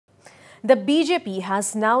The BJP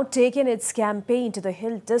has now taken its campaign to the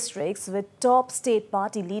hill districts with top state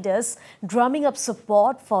party leaders drumming up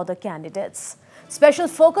support for the candidates. Special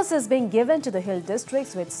focus is being given to the hill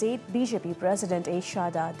districts with state BJP President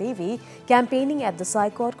Sharda Devi campaigning at the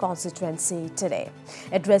Saikot constituency today.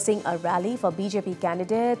 Addressing a rally for BJP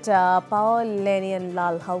candidate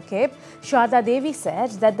Paolienlal Haokip, Sharda Devi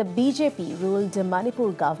said that the BJP-ruled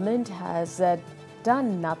Manipur government has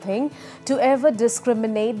done nothing to ever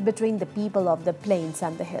discriminate between the people of the plains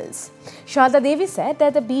and the hills. Sharda Devi said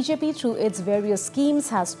that the BJP through its various schemes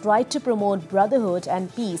has tried to promote brotherhood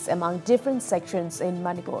and peace among different sections in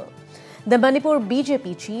Manipur. The Manipur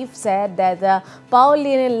BJP chief said that the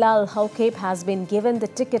Paolienlal Haokip has been given the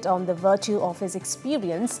ticket on the virtue of his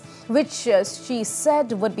experience, which she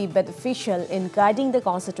said would be beneficial in guiding the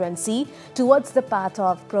constituency towards the path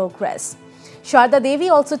of progress. Sharda Devi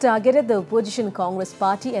also targeted the opposition Congress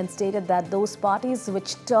party and stated that those parties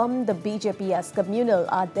which term the BJP as communal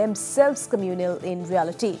are themselves communal in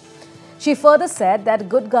reality. She further said that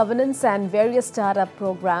good governance and various startup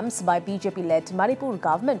programs by BJP-led Manipur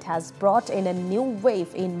government has brought in a new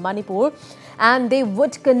wave in Manipur and they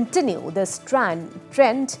would continue this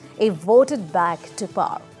trend if voted back to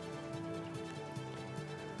power.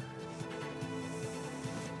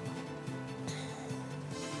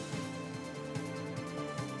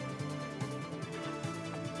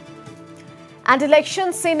 And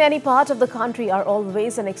elections in any part of the country are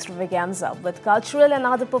always an extravaganza, with cultural and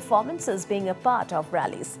other performances being a part of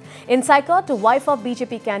rallies. In Saikot, the wife of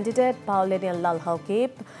BJP candidate Paolienlal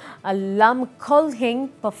Haokip,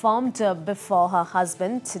 Lamkholhing, performed before her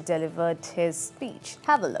husband delivered his speech.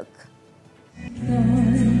 Have a look.